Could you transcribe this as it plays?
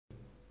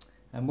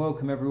and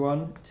welcome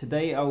everyone.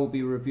 Today I will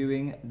be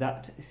reviewing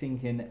That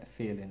Sinking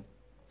Feeling.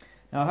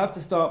 Now I have to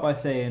start by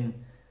saying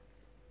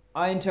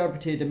I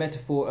interpreted a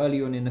metaphor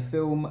early on in the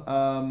film,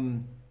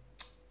 and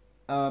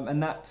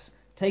that's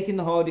taking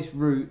the hardest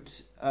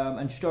route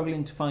and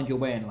struggling to find your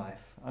way in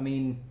life. I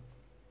mean,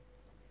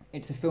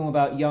 it's a film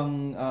about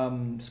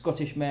young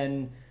Scottish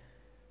men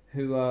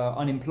who are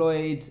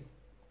unemployed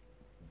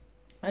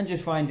and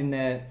just finding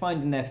their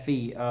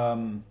feet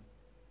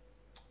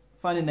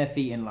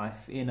in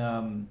life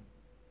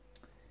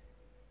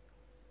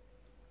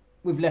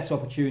with less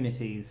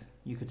opportunities,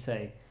 you could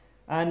say.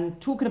 And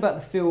talking about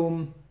the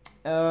film,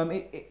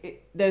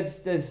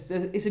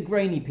 it's a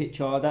grainy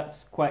picture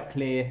that's quite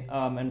clear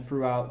and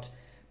throughout,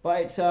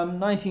 but it's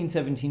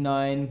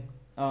 1979,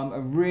 a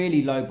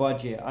really low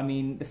budget. I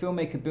mean, the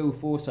filmmaker Bill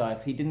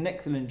Forsyth, he did an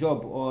excellent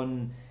job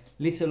on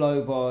little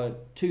over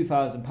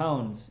 £2,000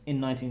 in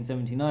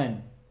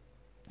 1979.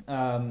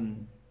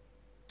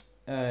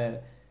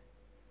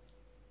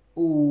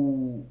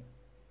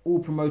 All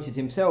promoted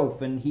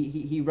himself, and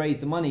he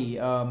raised the money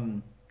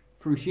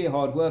through sheer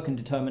hard work and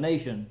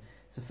determination.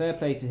 So fair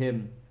play to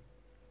him.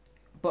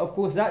 But of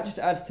course that just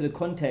adds to the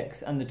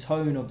context and the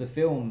tone of the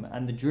film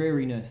and the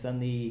dreariness and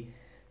the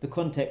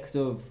context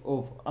of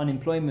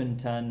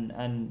unemployment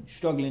and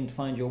struggling to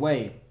find your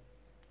way.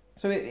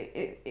 So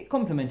it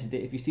complemented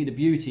it if you see the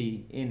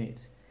beauty in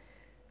it.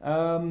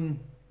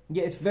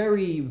 Yeah, it's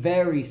very,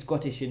 very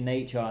Scottish in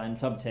nature and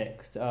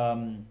subtext.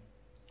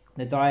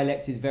 The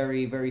dialect is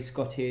very, very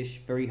Scottish,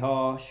 very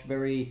harsh,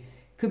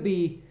 could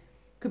be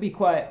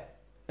quite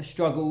a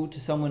struggle to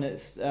someone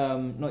that's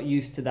not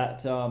used to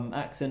that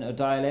accent or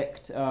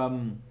dialect.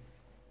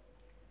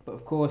 But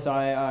of course,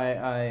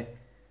 I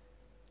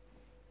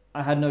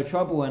had no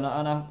trouble, and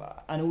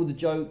all the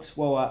jokes.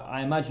 Well,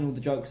 I imagine all the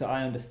jokes that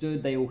I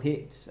understood, they all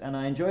hit, and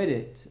I enjoyed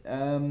it.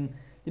 The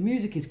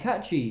music is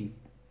catchy,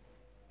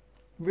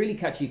 really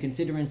catchy,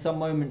 considering some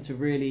moments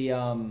really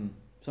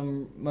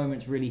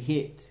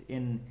hit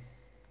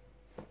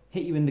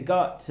you in the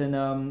gut, and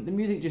the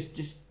music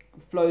just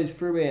flows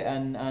through it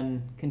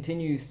and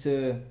continues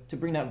to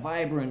bring that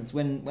vibrance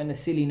when the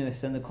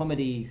silliness and the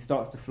comedy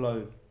starts to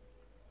flow.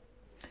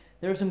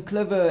 There are some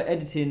clever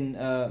editing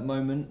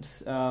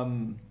moments.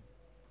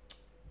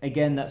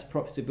 Again, that's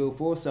props to Bill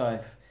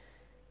Forsyth.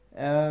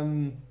 Yeah,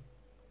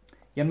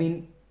 I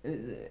mean,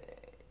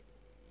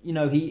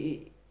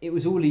 it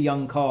was all a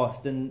young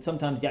cast, and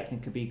sometimes the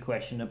acting could be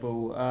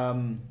questionable.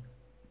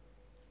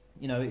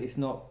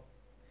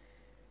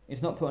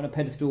 It's not put on a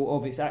pedestal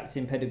of its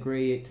acting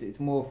pedigree. It's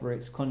more for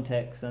its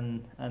context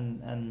and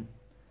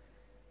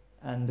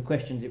the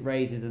questions it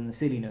raises and the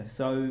silliness.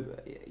 So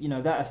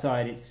that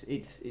aside,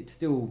 it's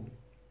still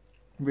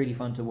really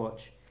fun to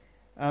watch.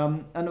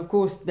 And of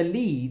course, the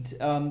lead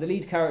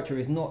character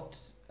is not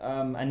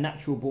a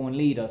natural born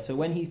leader. So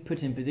when he's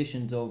put in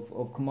positions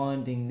of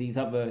commanding his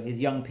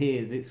young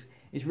peers,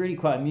 it's really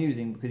quite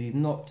amusing because he's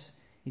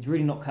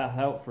really not cut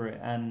out for it,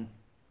 and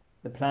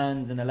the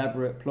plans and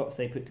elaborate plots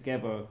they put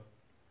together,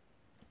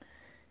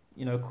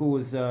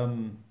 cause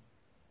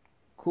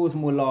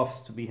more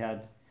laughs to be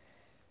had.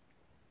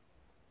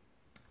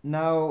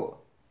 Now,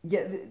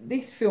 yeah,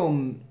 this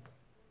film,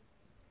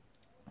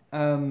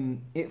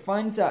 it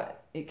finds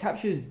that it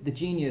captures the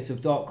genius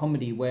of dark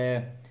comedy,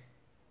 where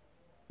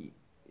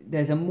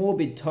there's a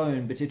morbid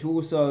tone, but it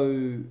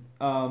also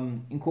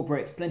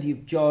incorporates plenty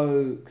of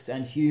jokes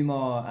and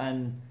humour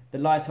and the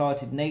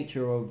light-hearted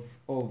nature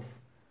of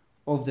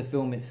the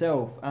film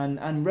itself,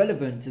 and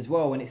relevance as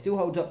well, and it still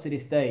holds up to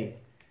this day.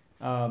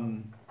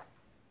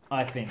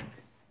 I think.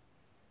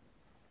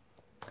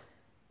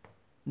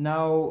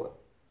 Now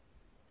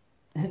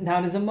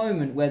there's a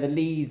moment where the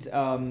lead,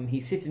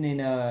 he's sitting in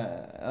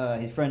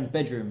his friend's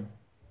bedroom,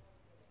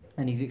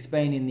 and he's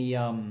explaining the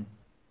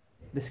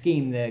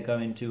scheme they're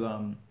going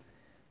to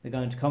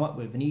come up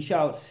with, and he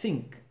shouts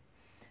 "sink,"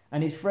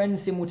 and his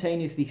friends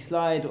simultaneously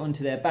slide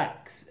onto their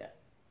backs,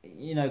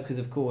 because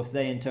of course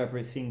they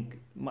interpret "sink"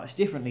 much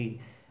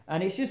differently.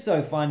 And it's just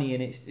so funny,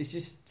 and it's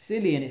just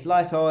silly, and it's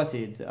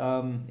light-hearted.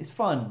 It's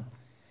fun.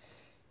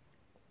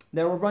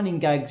 There are running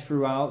gags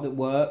throughout that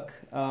work.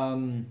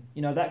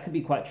 That could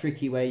be quite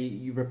tricky, where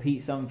you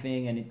repeat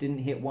something and it didn't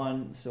hit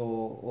once,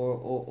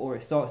 or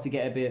it starts to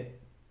get a bit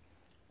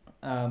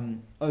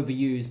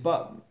overused.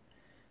 But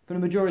for the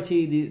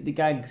majority, the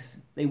gags,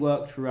 they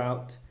work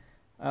throughout.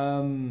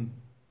 Yeah,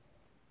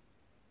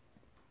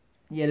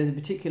 there's a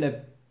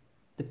particular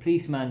the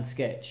policeman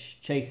sketch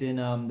chasing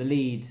the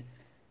lead.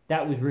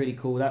 That was really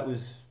cool. That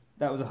was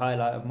a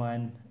highlight of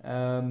mine.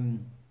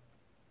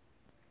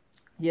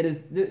 Yeah, there's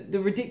the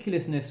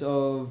ridiculousness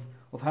of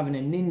having a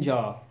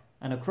ninja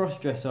and a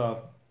cross-dresser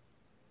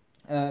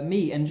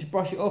meet and just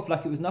brush it off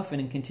like it was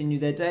nothing and continue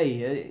their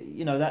day.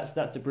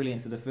 That's the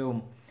brilliance of the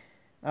film.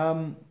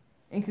 In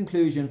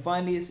conclusion,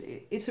 finally,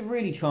 it's a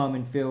really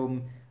charming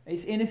film.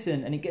 It's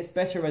innocent, and it gets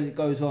better as it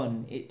goes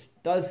on. It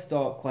does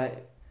start quite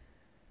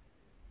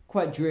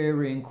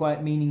dreary and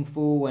quite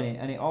meaningful,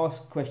 and it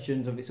asks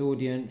questions of its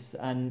audience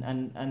and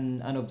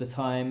of the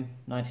time,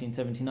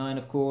 1979,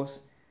 of course.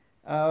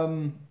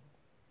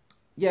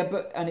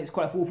 and it's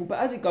quite thoughtful. But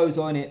as it goes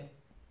on, it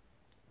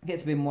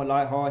gets a bit more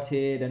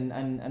light-hearted,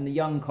 and the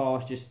young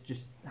cast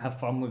just have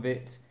fun with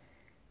it,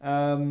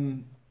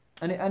 and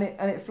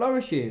it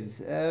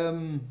flourishes.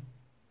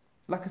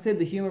 Like I said,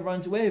 the humour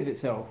runs away with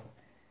itself,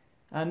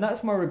 and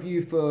that's my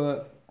review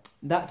for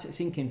That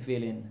Sinking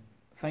Feeling.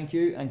 Thank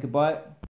you and goodbye.